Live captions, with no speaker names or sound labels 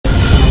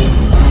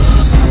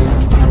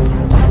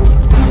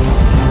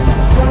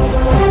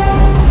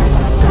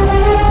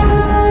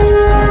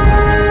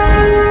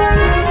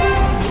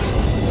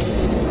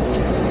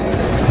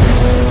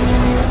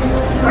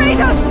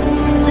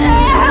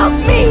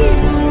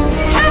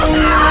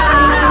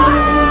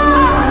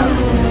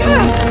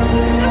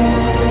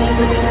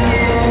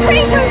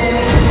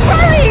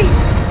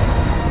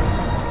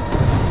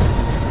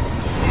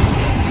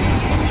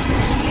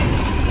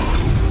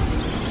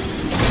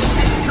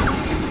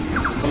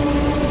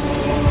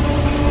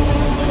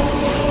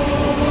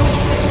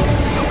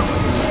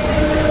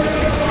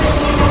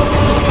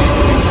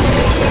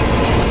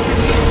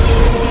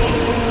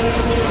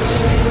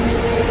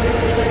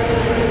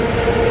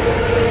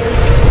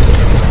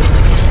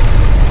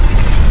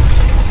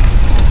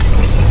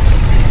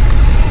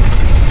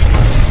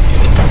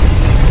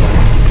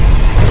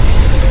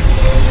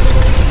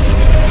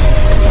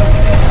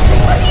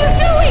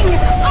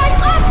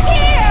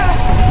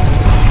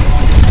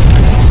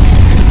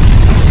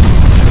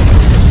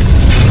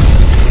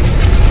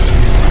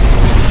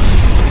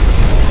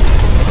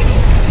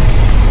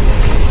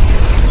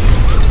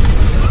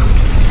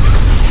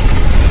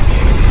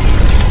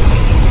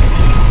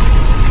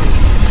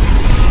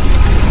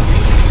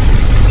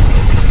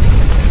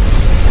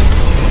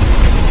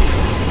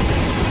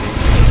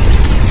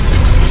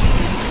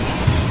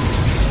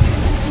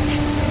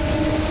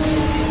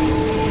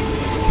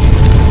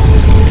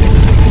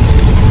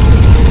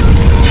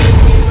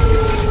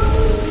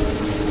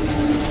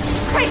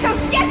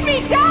Kratos, get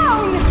me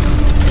down!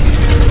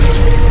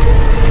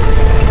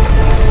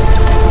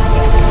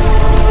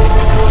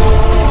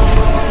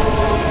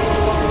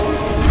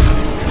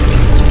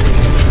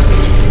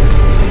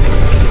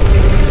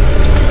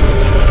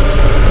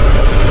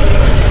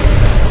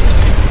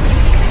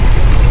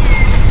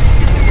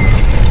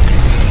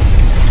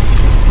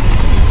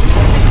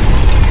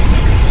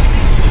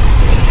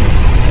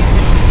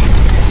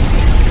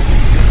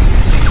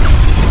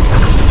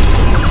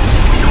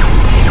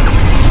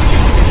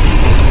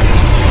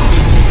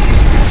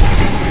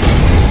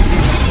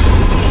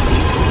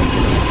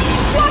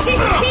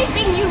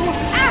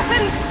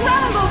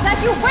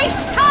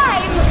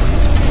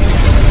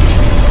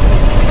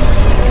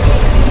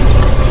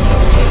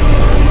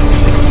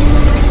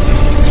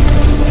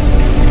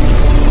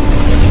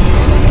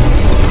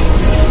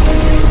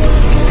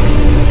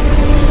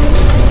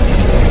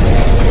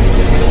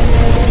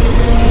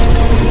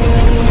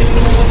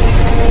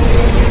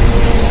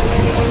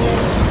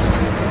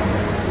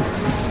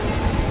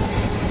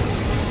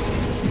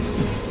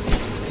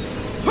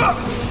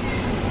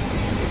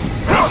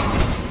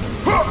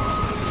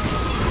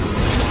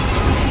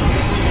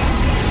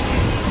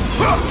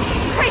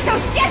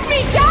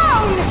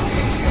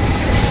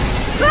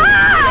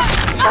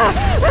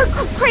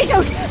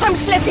 Kratos, I'm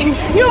slipping!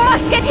 You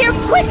must get here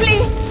quickly!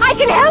 I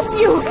can help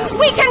you!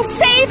 We can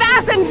save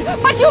Athens,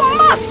 but you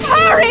must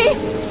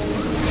hurry!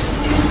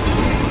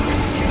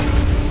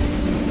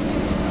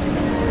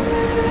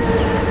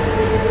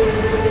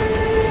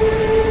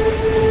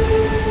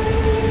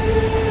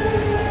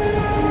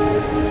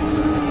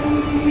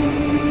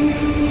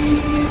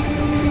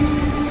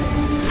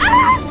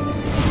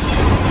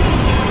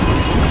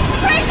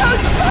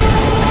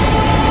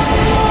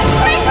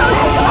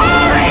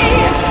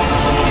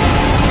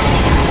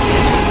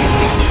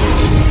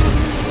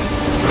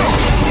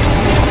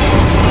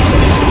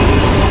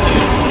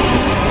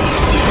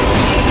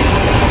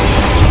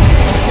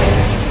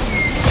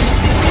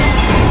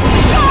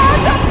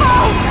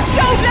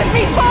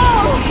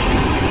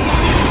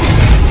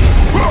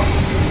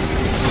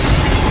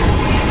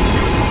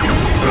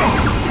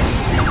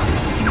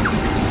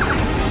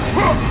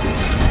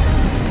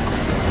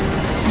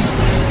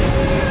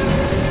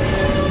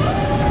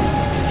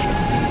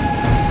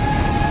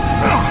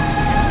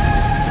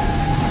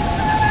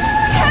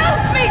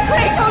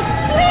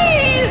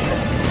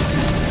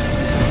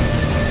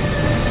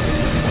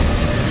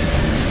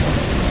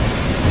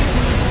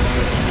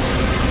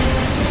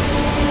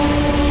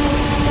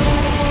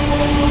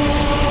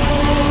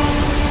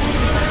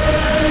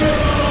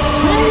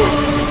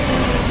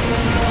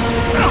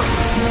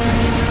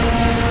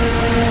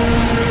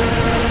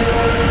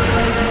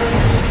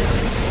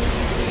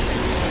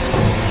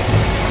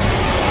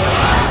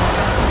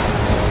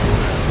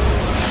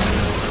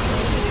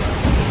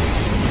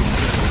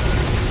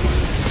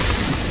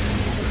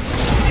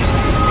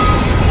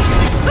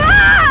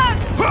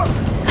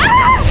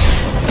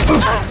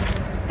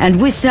 And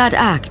with that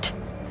act,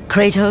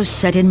 Kratos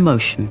set in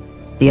motion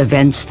the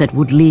events that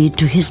would lead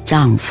to his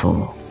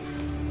downfall.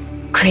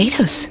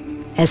 Kratos,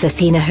 as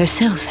Athena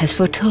herself has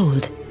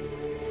foretold.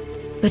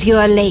 But you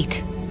are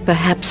late,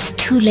 perhaps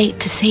too late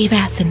to save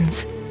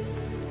Athens.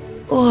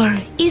 Or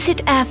is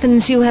it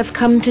Athens you have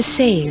come to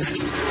save?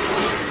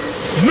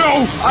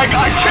 No! I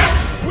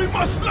can't! We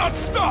must not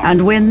stop!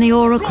 And when the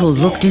Oracle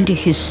looked into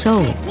his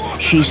soul,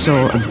 she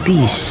saw a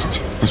beast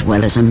as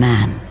well as a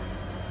man.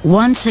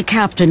 Once a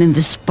captain in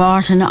the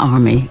Spartan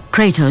army,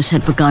 Kratos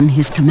had begun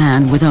his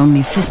command with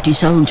only 50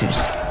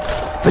 soldiers.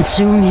 But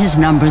soon his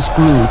numbers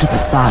grew to the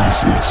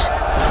thousands.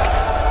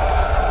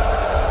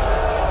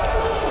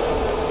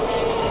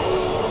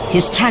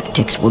 His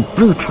tactics were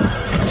brutal,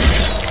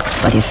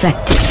 but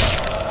effective.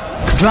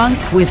 Drunk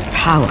with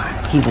power,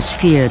 he was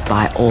feared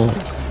by all,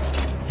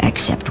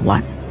 except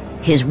one.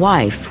 His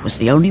wife was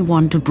the only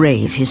one to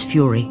brave his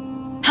fury.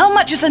 How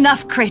much is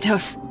enough,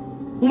 Kratos?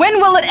 When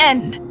will it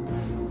end?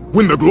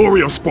 When the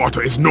glory of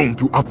Sparta is known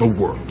throughout the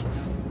world.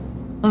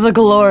 The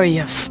glory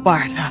of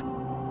Sparta.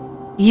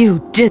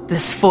 You did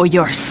this for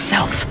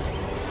yourself.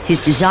 His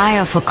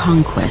desire for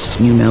conquest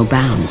knew no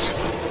bounds,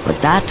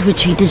 but that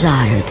which he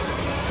desired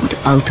would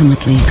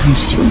ultimately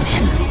consume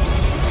him.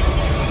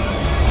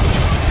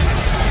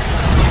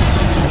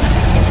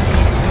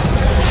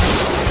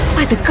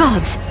 By the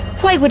gods,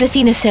 why would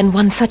Athena send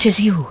one such as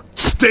you?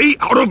 Stay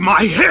out of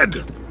my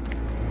head!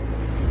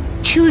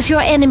 Choose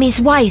your enemies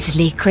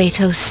wisely,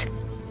 Kratos.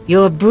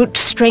 Your brute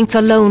strength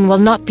alone will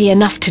not be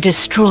enough to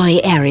destroy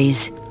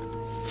Ares.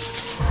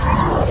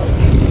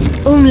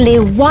 Only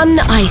one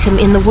item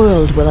in the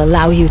world will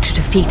allow you to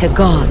defeat a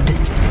god.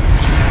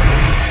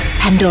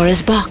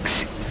 Pandora's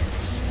box,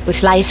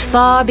 which lies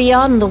far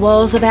beyond the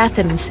walls of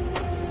Athens,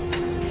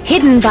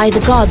 hidden by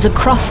the gods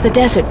across the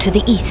desert to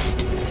the east.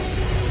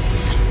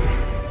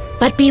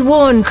 But be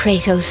warned,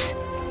 Kratos.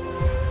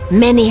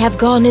 Many have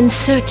gone in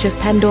search of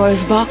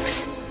Pandora's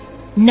box.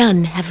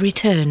 None have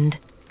returned.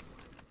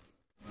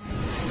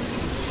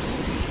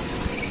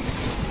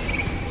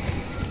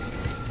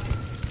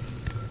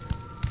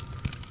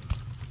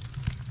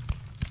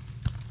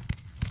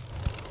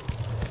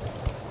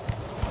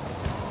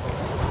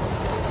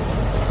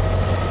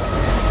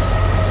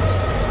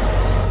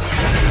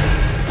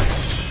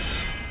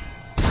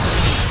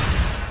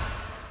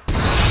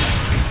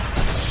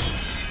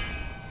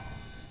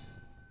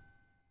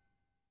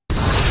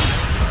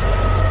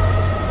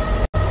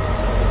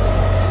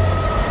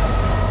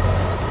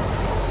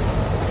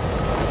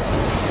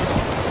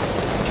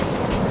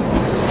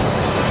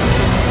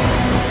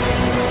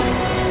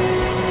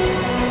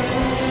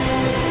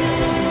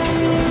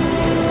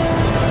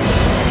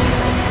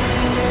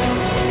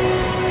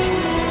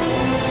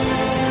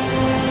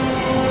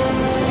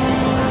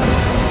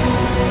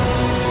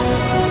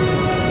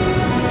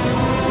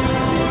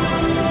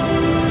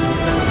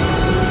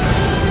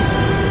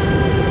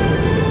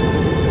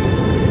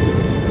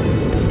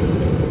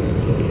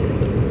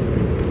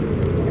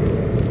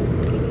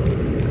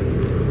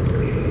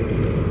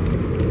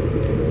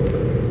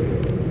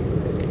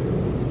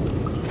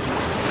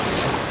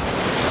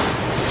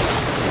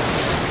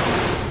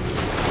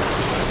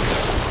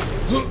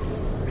 Huh?